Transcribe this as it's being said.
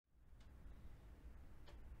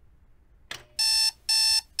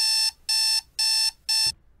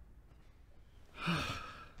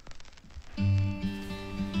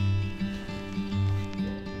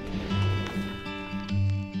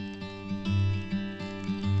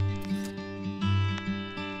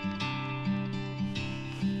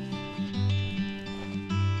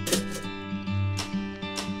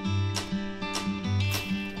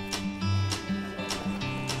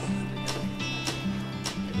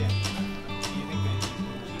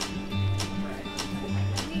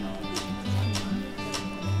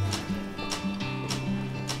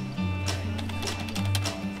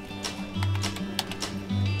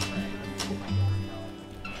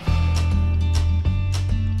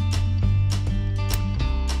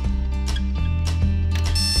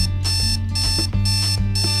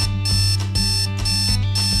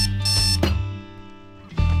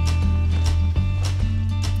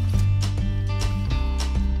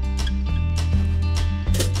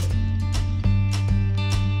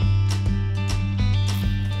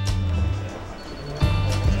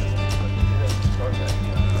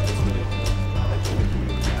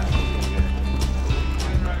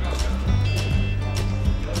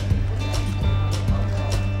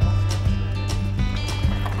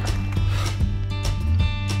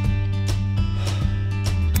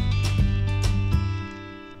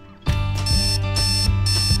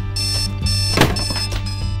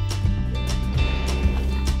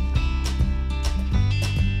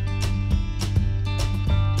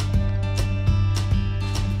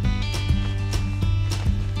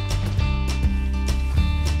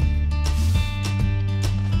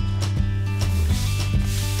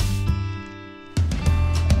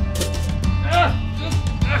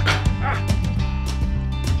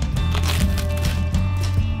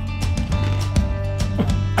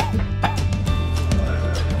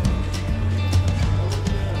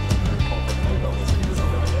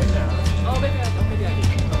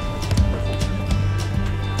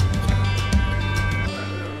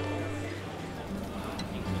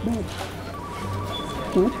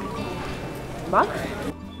Bob?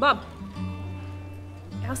 Bob,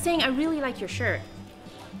 I was saying I really like your shirt.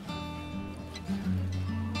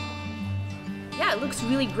 Yeah, it looks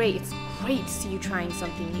really great. It's great to see you trying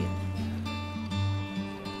something new.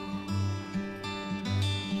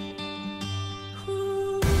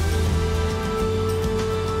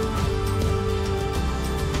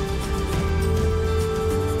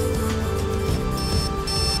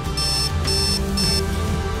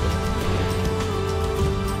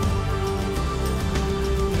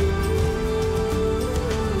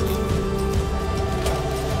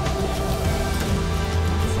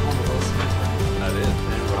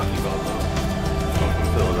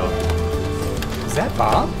 Is that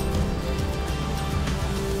Bob? Oh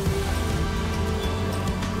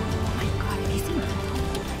my god, have you seen that?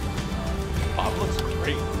 Bob looks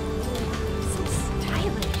great. So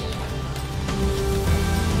stylish.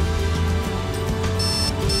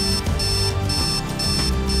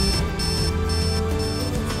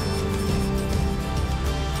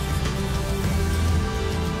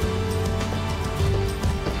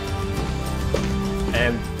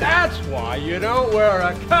 And that's why you don't wear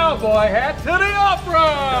a cowboy hat to the opera!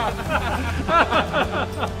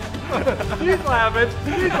 He's laughing.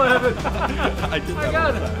 He's laughing. I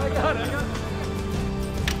got it.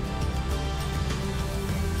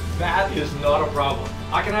 That is not a problem.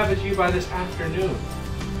 I can have it to you by this afternoon.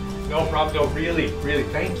 No problem. No, really.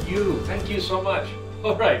 Thank you. Thank you so much.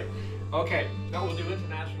 All right. Okay. Now we'll do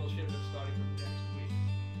international.